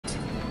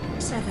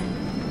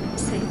7,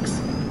 6,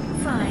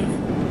 5,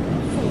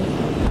 4,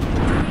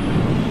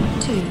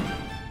 3, 2,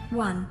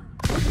 1.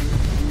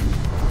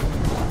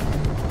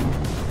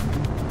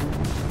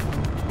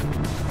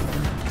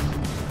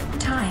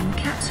 Time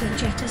capsule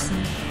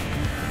jettisoned.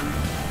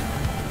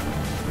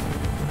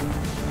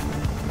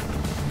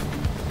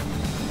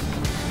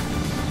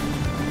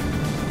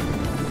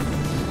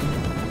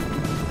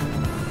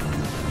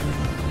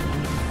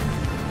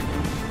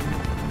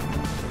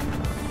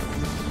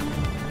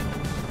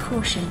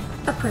 Caution,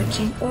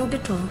 approaching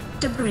orbital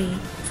debris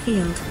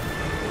field.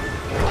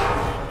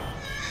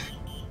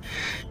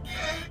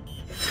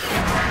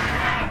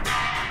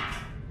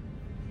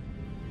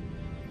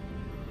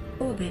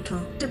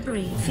 Orbital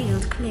debris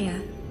field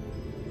clear.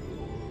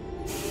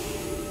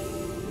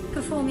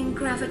 Performing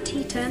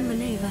gravity turn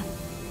maneuver.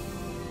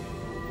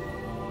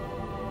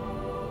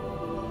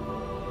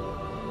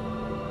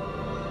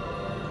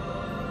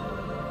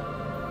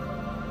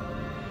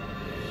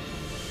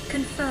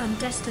 Confirm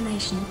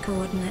destination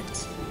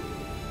coordinates.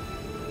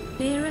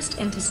 Nearest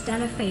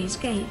interstellar phase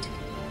gate.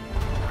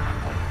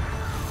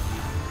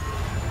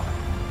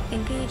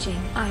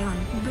 Engaging ion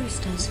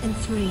boosters in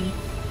 3,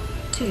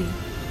 2,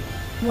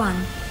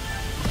 1.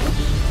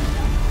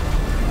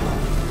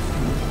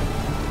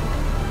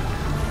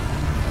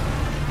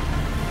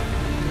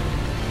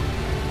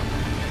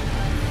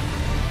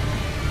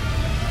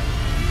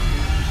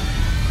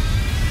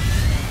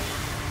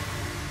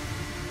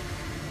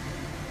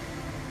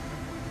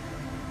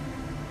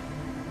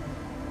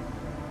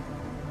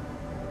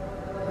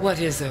 What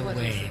is a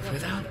wave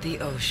without the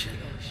ocean?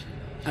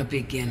 A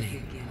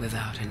beginning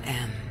without an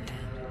end.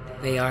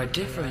 They are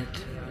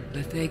different,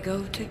 but they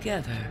go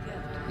together.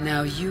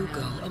 Now you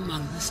go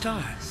among the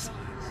stars,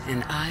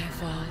 and I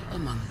fall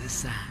among the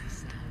sand.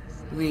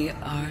 We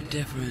are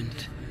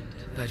different,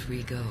 but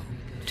we go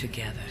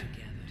together.